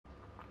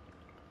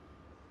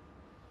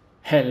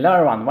Hello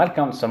everyone,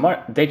 welcome to some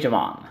more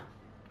Digimon.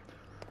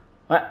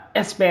 Well,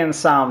 it's been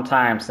some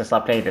time since I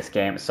played this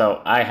game,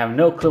 so I have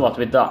no clue what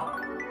we've done.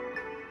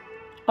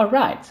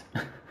 Alright.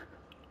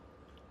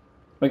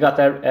 We got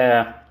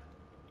the,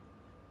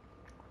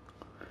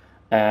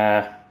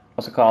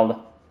 what's it called?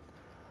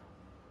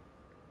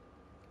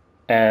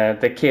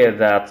 The kid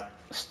that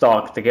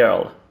stalked the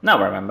girl. Now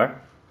I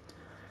remember.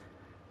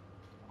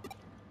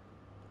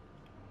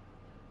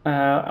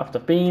 Of the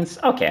beans,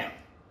 okay.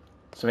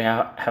 So we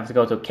have to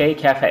go to K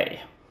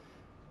Cafe.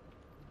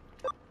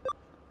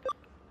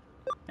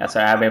 Yeah, so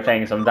I've been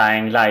playing some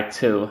Dying Light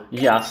 2.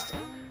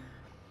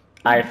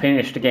 I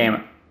finished the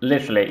game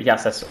literally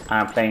just as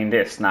I'm playing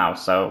this now,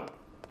 so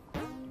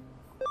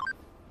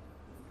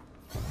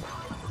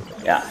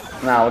yeah,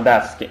 now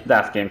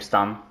that game's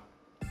done.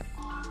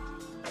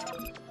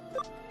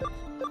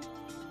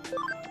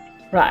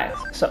 Right,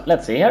 so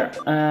let's see here.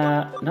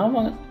 No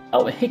one.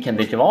 Oh, he can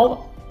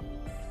digivolve.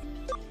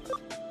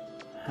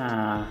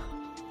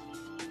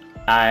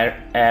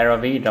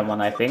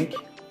 Aerovidamon, I think.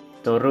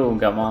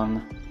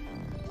 Dorugamon.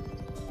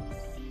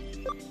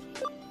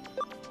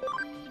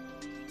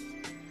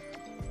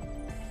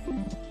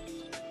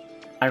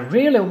 I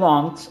really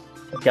want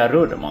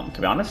Garurumon,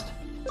 to be honest.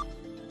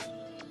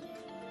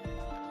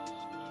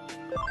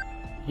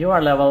 You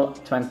are level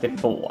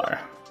 24.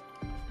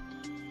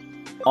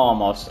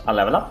 Almost a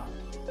level up.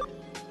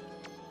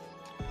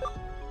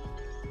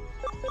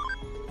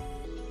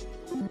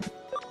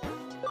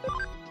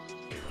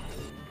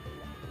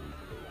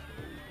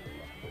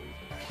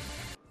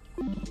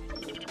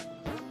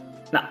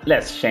 Now,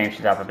 let's change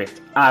it up a bit.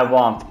 I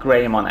want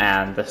Greymon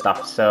and the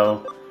stuff,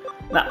 so...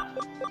 Now,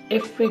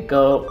 if we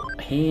go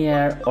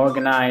here,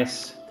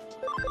 organize...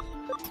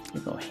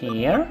 We go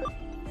here...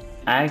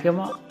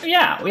 Agumon...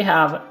 Yeah, we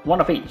have one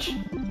of each.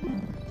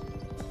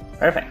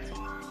 Perfect.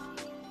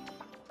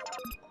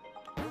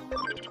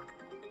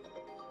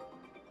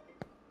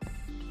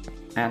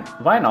 And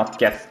why not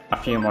get a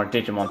few more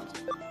Digimon?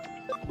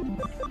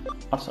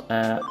 Also,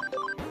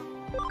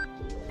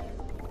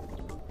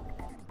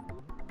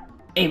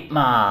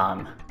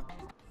 Palmon!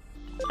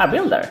 A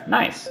builder,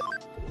 nice.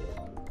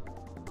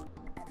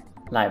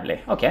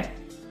 Lively, okay.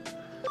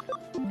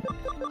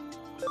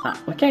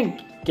 We can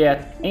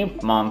get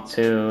Palmon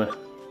to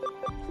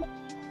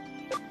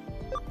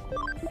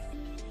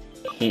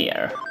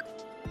here.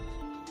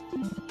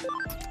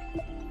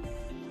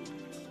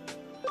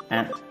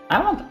 And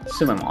I want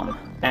Sumamon.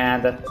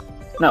 And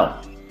no.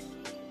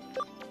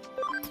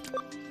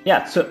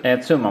 Yeah,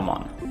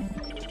 Sumamon.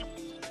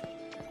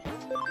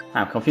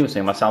 I'm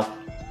confusing myself.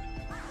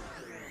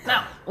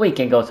 Now we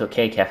can go to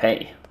K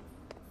Cafe.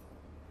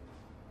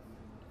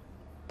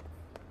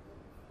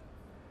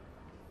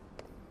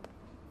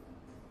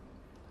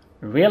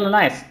 Really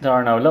nice, there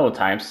are no load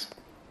times.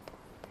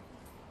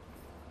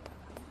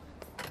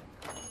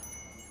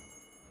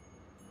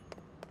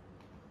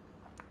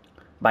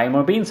 Buying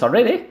more beans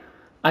already?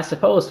 I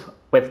suppose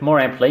with more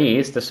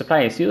employees the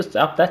supply is used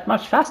up that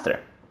much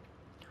faster.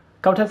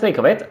 Come to think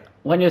of it,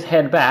 when you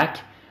head back,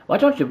 why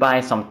don't you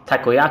buy some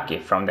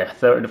takoyaki from the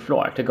 3rd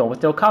floor to go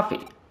with your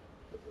coffee?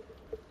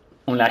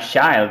 Only a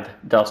child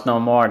does no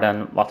more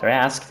than what they're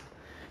asked.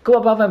 Go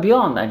above and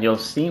beyond and you'll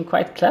seem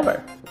quite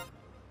clever.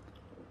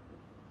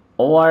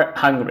 Or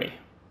hungry,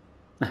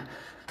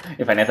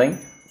 if anything.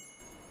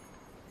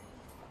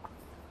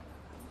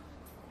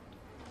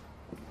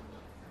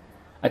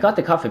 I got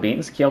the coffee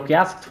beans Kyoki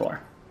asked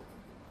for.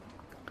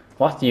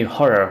 What new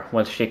horror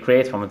will she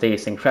create from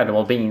these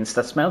incredible beans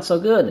that smell so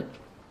good?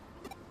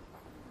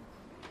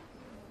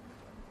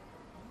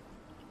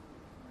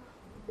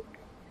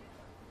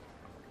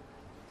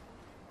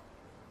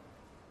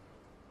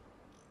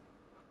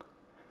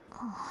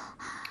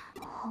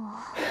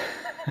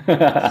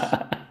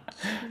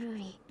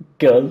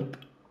 Gulp.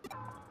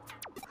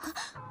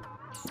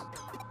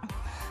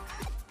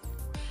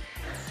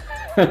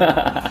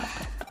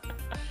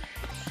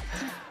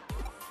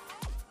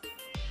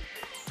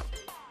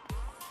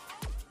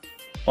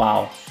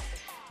 Wow.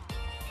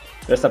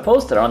 There's a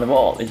poster on the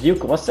wall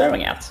Yuko was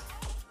staring at.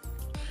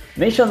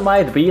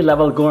 Nationwide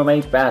B-level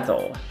gourmet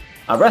battle.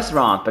 A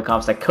restaurant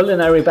becomes a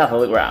culinary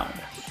battleground.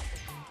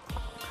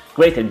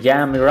 Grated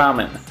yam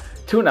ramen.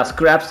 Tuna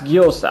scraps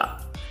gyoza.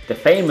 The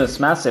famous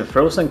massive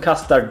frozen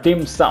custard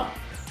dim sum.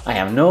 I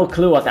have no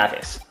clue what that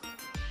is.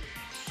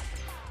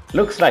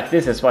 Looks like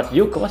this is what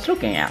Yuko was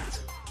looking at.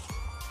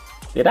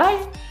 Did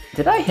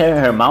I hear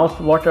her mouth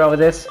water over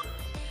this?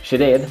 She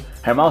did.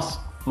 Her mouth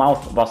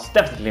was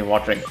definitely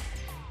watering.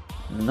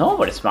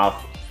 Nobody's mouth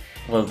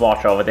will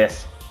water over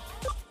this.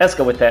 Let's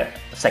go with the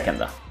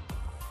second.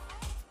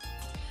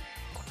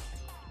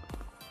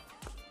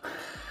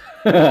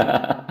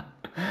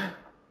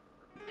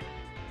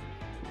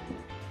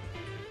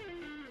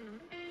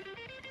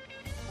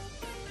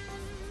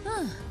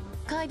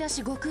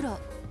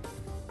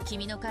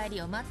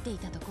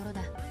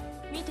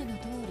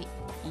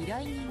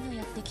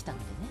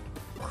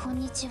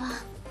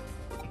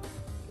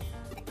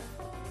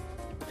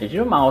 Did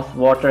your mouth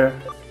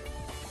water?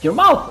 Your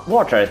mouth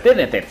watered,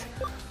 didn't it?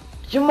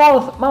 Your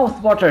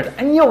mouth watered.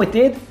 I knew it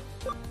did.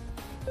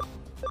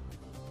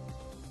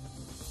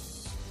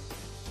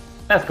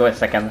 Let's go a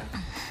second.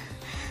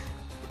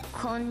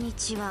 こんに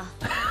ちは。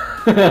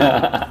ジュ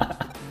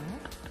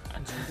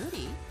ルリ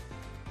ー、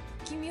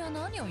君は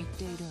何を言っ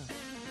ている？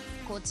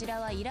こちら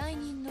は依頼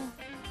人の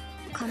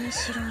上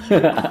白優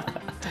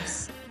子で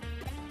す。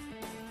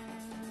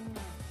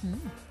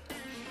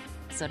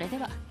それで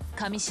は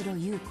上白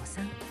優子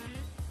さん、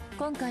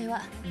今回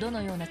はど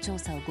のような調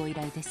査をご依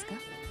頼ですか？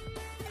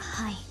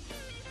はい、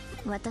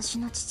私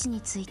の父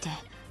について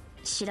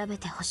調べ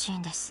てほしい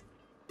んです。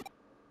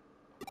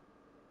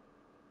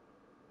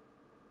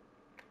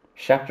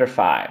Chapter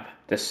 5.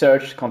 The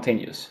search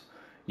continues.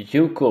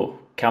 Yuko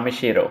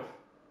Kamishiro.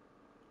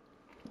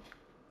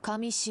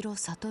 上白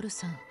悟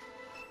さん、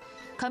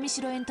上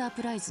白エンター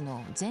プライズ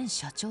の前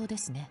社長で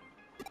すね。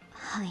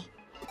はい。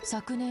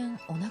昨年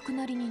お亡く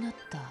なりになっ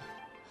た。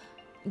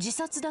自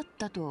殺だっ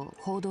たと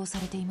報道さ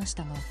れていまし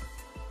たが。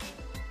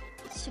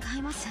違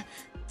います。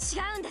違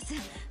うんです。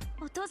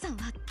お父さん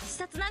は自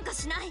殺なんか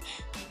しない。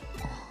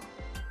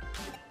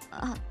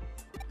あ、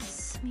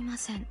すみま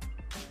せん。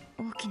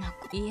大きな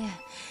声。いえ、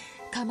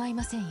構い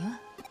ませんよ。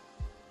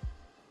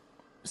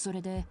それ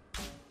で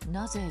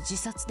なぜ自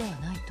殺では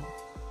ないと？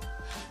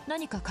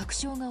何か確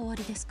証がおあ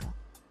りですか？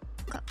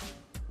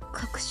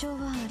確証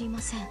はありま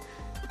せん。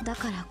だ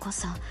からこ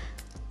そ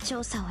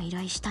調査を依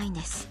頼したいん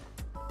です。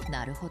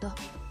なるほど、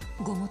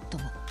ごもっと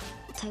も。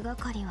手が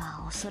かり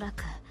はおそら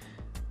く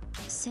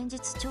先日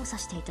調査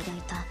していただ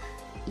いた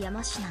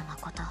山科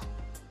誠。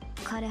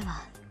彼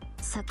は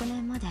昨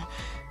年まで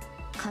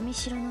上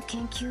白の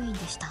研究員で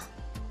した。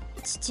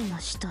父の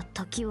死と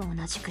時を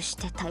同じくし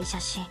て退社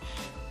し、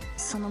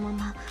そのま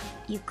ま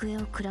行方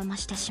をくらま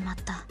してしまっ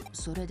た。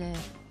それで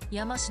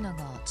山科が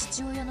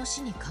父親の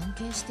死に関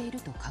係してい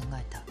ると考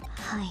えた。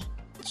はい、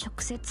直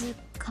接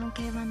関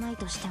係はない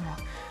としても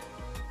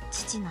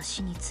父の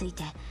死につい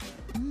て。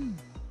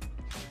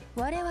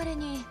我々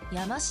に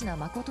山科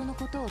誠の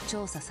ことを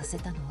調査させ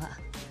たのは、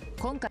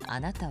今回あ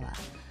なたは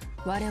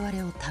我々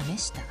を試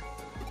した。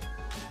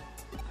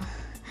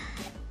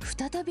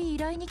再び依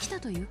頼に来た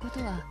というこ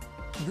とは、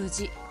無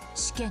事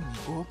試験に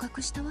合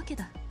格したわけ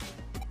だ。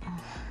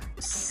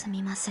す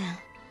みません。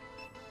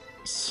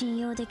信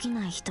用でき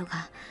ない人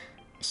が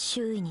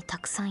周囲にた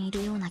くさんい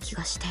るような気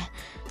がして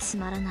つ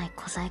まらない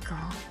小細工を。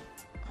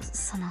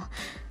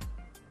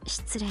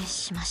失礼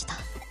しました。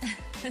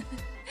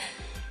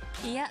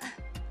いや、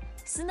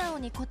素直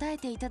に答え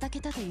ていただけ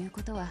たという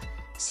ことは、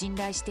信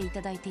頼していた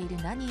だいている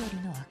何よ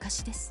りの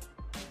証です。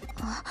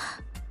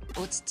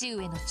お父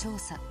上の調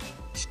査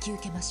引き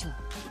受けましょう。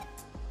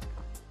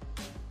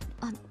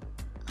あ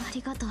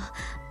りが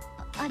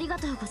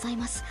とうござい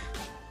ます。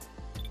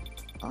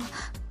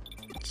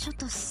ちょっ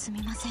とす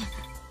みません。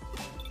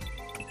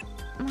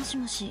もし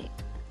もし。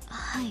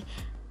はい。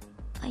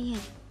いえ、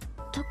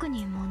特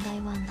に問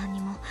題は何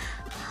も。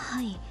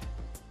はい。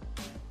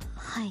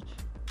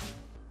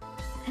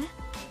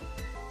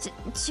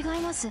違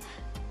います。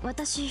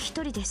私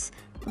一人です。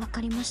わ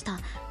かりました。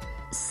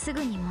す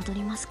ぐに戻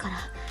りますから。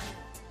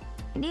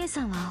リエ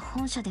さんは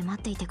本社で待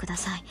っていてくだ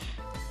さい。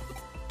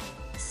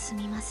す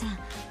みません。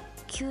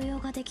休養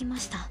ができま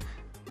した。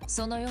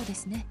そのようで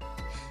すね。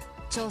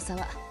調査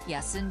は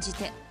休んじ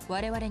て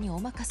我々にお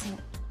任せ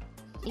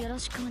を。よろ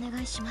しくお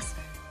願いします。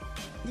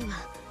では。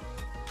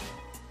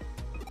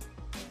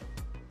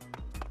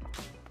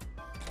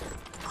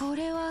こ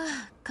れは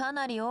か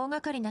なり大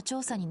掛かりな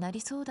調査にな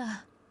りそう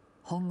だ。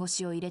本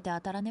腰を入れて当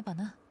たらねば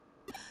な。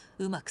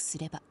うまくす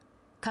れば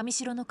上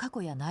白の過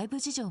去や内部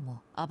事情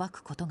も暴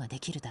くことがで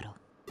きるだろ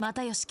う。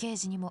又吉刑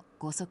事にも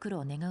ご足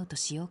労願うと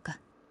しようか。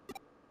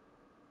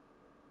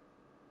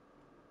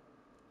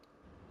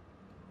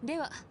で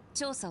は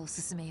調査を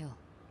進めよう。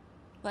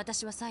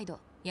私は再度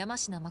山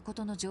科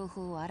誠の情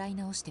報を洗い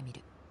直してみ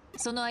る。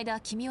その間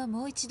君は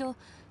もう一度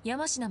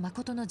山科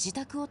誠の自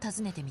宅を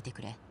訪ねてみて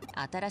くれ。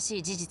新し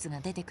い事実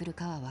が出てくる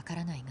かはわか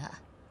らない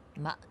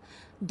が、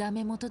ダ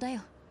メ元だ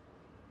よ。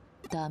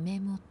ダメ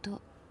元。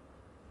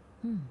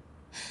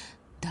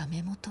ダ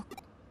メ元。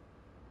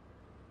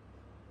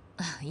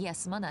いや、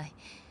すまない。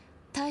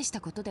大し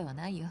たことでは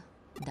ないよ。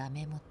ダ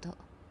メ元。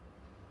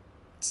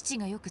父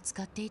がよく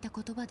使っていた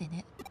言葉で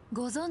ね。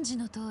ご存知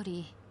の通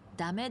り、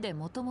ダメで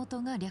元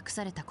々が略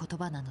された言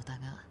葉なのだ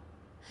が、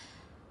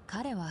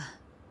彼は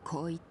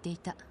こう言ってい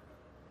た。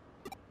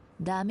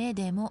ダメ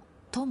でも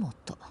友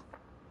と。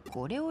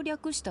これを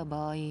略した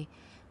場合、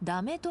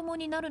ダメ友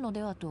になるの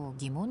ではと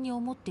疑問に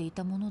思ってい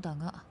たものだ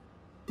が、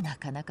な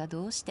かなか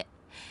どうして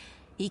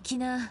粋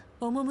な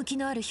趣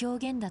のある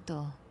表現だ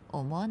と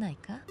思わない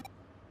か？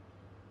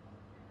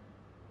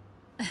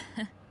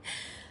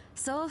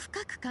そう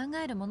深く考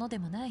えるもので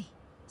もない。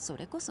そ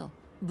れこそ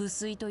無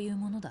粋という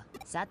ものだ。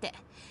さて、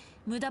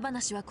無駄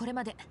話はこれ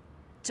まで。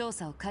調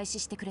査を開始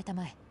してくれた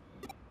まえ。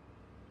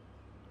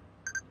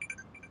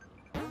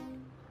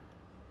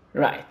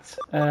Right.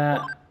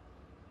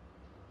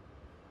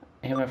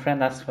 Hey, my friend,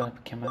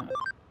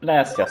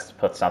 let's just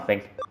put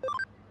something.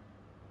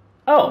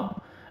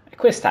 Oh,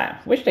 Quiz time.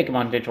 Which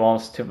Digimon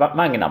evolves to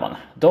Magnamon?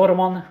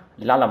 Doromon,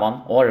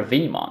 Lalamon, or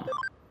Vmon?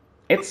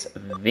 It's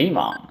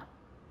Vmon.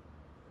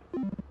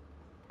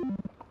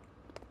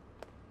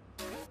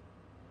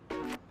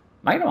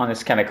 Magnamon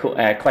is kind of cool,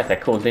 quite a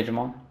cool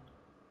Digimon.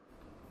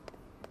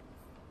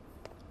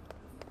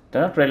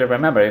 Don't really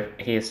remember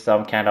if he's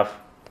some kind of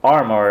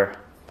armor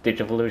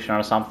Digivolution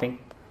or something.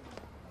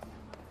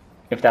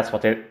 If that's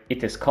what it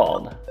is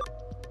called.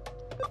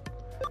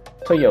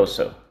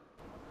 Toyosu.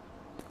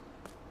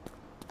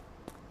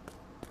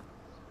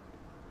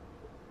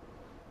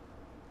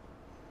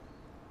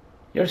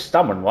 You're a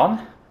stubborn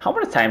one. How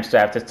many times do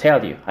I have to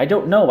tell you? I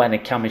don't know any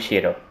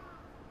Kamishiro.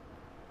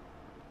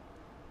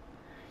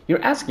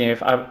 You're asking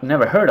if I've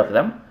never heard of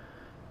them?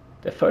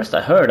 The first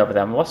I heard of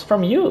them was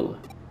from you.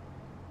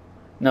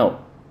 No,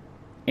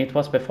 it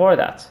was before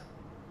that.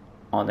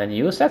 On the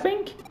news, I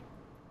think?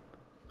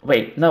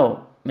 Wait,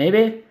 no,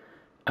 maybe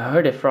I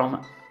heard it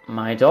from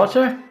my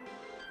daughter?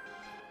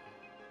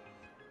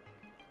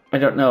 I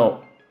don't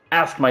know.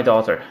 Ask my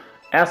daughter.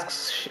 Ask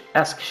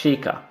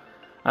Shika.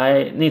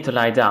 I need to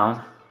lie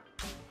down.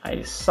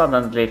 I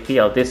suddenly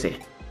feel dizzy.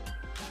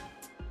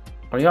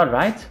 Are you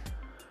alright?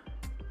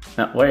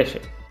 No, where is she?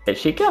 Is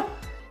Shika?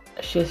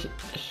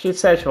 She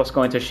said she was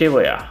going to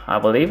Shibuya, I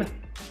believe.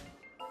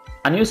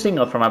 A new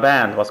single from a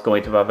band was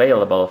going to be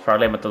available for a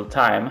limited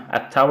time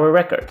at Tower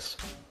Records.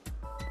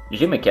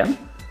 Jimmy-ken?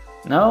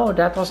 No,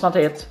 that was not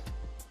it.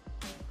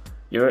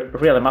 You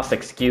really must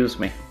excuse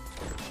me.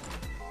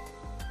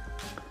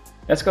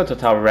 Let's go to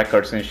Tower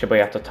Records in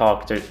Shibuya to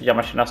talk to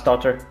Yamashina's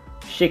daughter,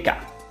 Shika.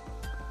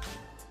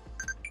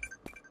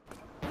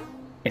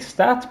 Is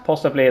that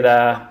possibly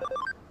the...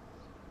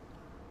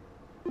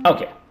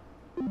 Okay.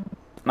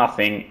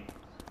 Nothing.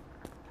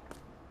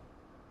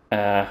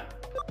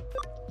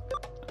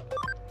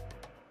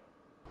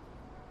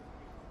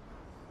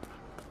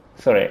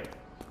 Sorry.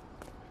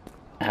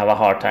 I have a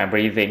hard time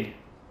breathing.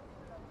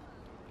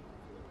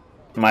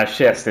 My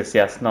chest is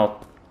just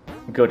not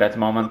good at the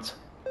moment.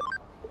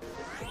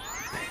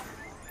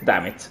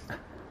 Damn it.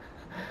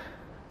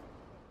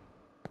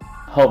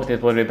 Hoped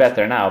it would be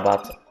better now,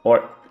 but...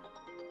 Or...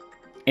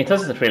 It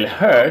doesn't really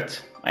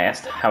hurt, I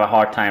just have a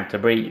hard time to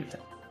breathe.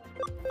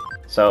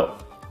 So...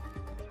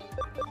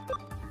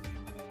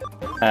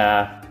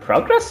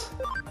 progress?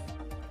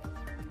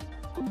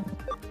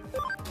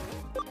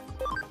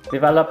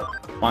 Develop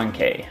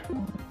 1K.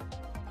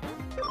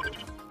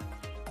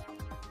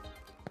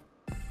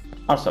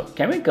 Also,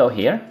 can we go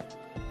here?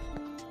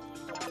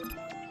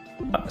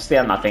 Oh,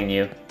 still nothing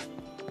new.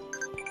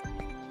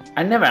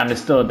 I never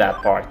understood that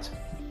part.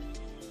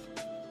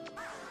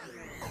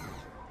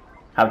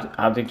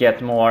 How to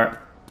get more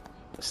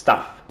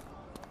stuff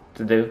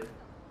to do.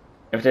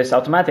 If it's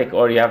automatic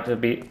or you have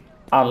to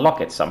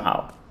unlock it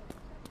somehow.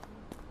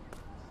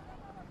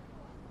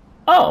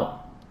 Oh!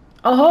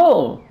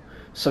 Oh!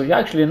 So you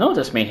actually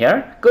noticed me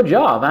here? Good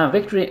job, I'm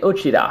Victory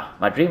Uchida.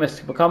 My dream is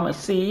to become a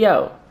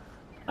CEO.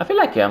 I feel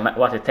like you have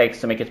what it takes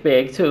to make it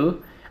big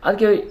too. I'll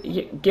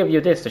give you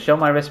this to show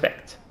my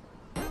respect.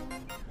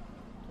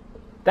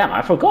 Damn,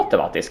 I forgot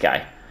about this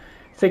guy.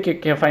 Think you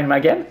can find him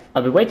again?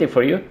 I'll be waiting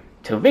for you.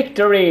 To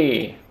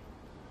victory!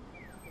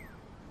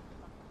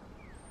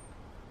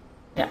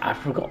 Yeah,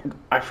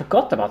 I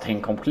forgot about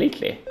him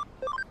completely.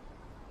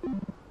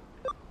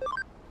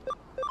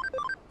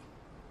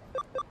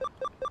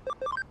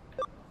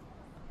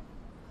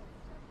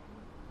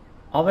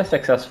 Always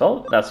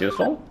successful, that's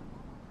useful.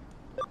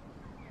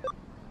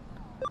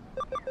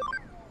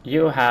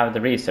 You have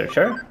the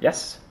researcher,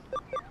 yes.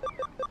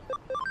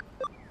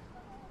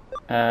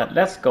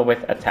 Let's go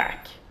with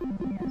attack.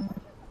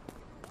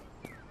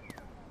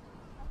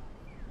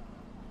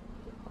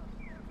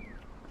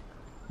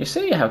 You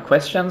say you have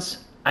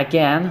questions?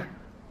 Again?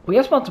 We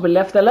just want to be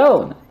left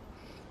alone.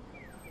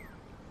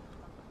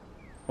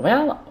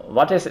 Well,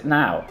 what is it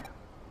now?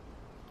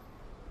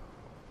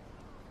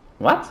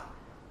 What?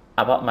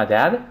 About my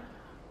dad?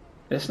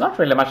 There's not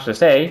really much to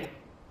say.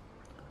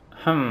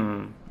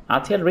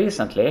 Until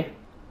recently,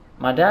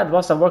 my dad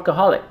was a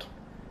workaholic.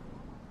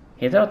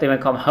 He don't even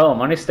come home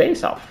on his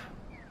days off.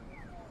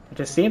 But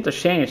it seemed to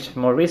change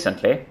more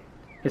recently.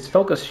 His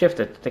focus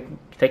shifted to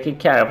taking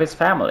care of his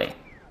family.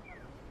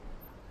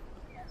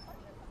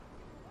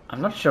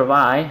 I'm not sure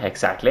why,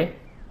 exactly.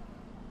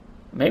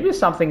 Maybe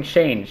something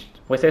changed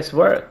with his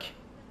work.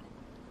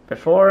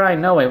 Before I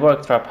know he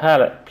worked for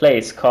a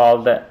place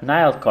called the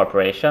Nile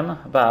Corporation,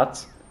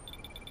 but...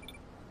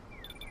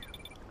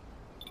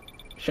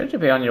 Shouldn't you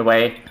be on your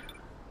way?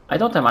 I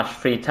don't have much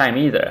free time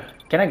either.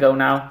 Can I go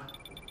now?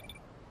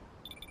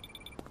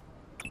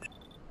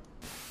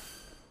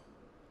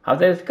 How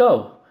did it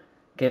go?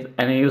 Give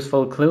any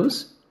useful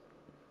clues?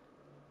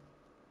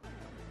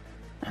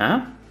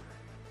 Huh?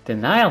 The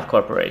Nile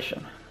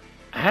Corporation.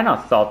 I had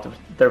not thought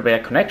there'd be a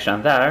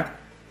connection there.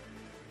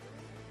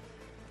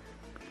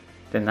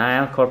 The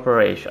Nile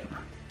Corporation.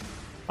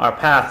 Our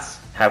paths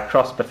have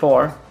crossed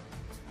before.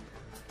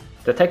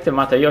 Detective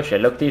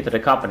Matayoshi looked into the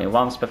company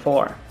once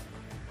before.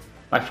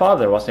 My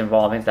father was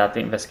involved in that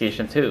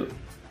investigation too.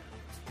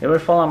 You were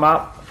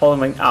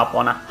following up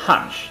on a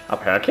hunch,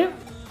 apparently.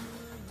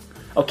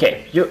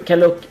 Okay, you can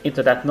look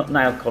into that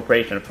Nile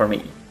Corporation for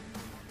me.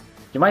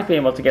 You might be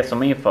able to get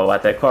some info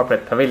at the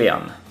corporate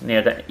pavilion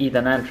near the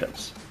Eden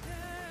entrance.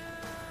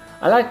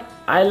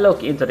 I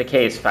look into the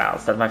case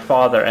files that my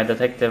father and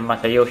Detective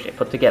Matayoshi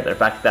put together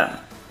back then.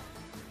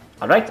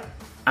 Alright,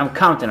 I'm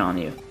counting on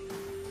you.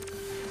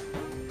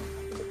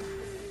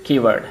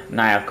 Keyword,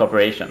 Nile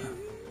Corporation.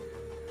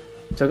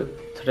 To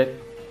the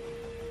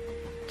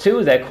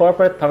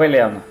corporate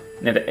pavilion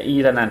near the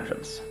Eden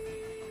entrance.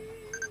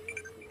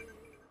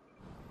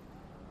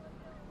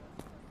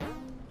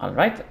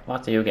 Alright,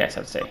 what do you guys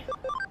have to say?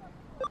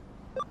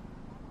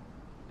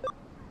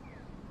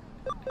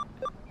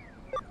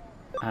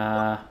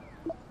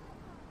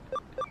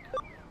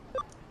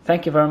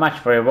 Thank you very much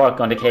for your work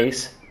on the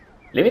case.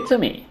 Leave it to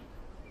me.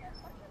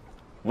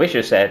 Wish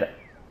you said,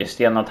 you're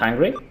still not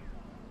hungry?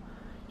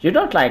 You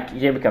don't like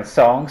Jibikan's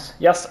songs,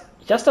 just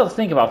don't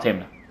think about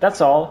him,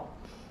 that's all.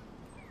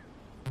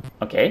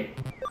 Okay.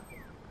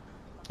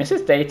 Is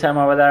it daytime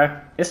over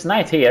there? It's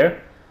night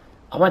here.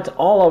 I went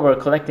all over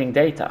collecting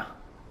data.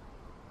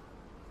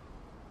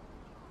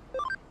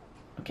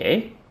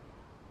 Okay.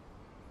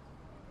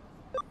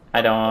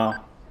 I don't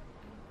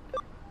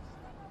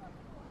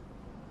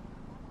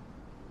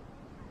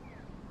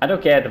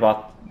care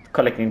what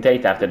collecting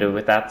data have to do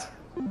with that.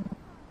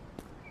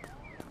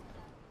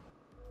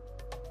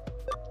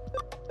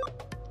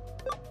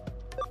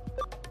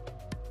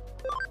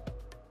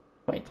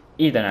 Wait,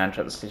 Eden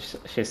entrance,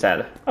 she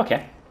said.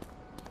 Okay.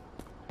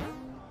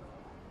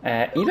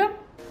 Eden?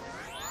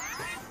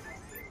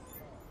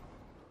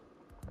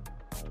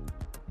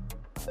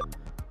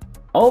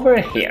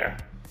 Over here.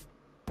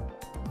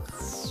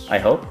 I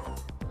hope.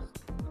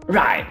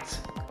 Right.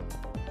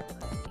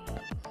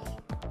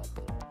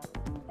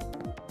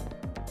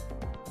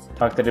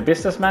 Talk to the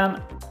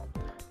businessman.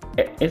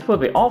 It would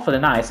be awfully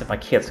nice if my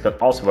kids could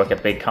also work at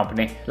a big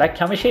company like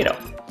Kamishiro.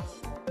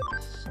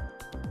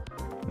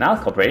 Nile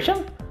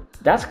Corporation?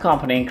 That's a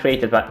company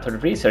created to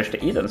research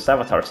the Eden's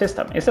avatar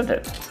system, isn't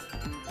it?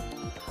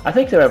 I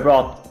think they were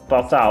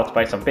bought out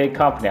by some big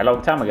company a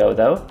long time ago,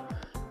 though.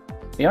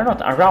 They are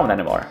not around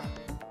anymore.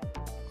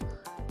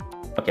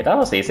 Okay, that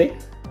was easy.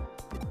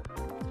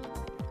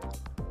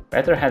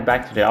 Better head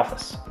back to the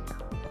office.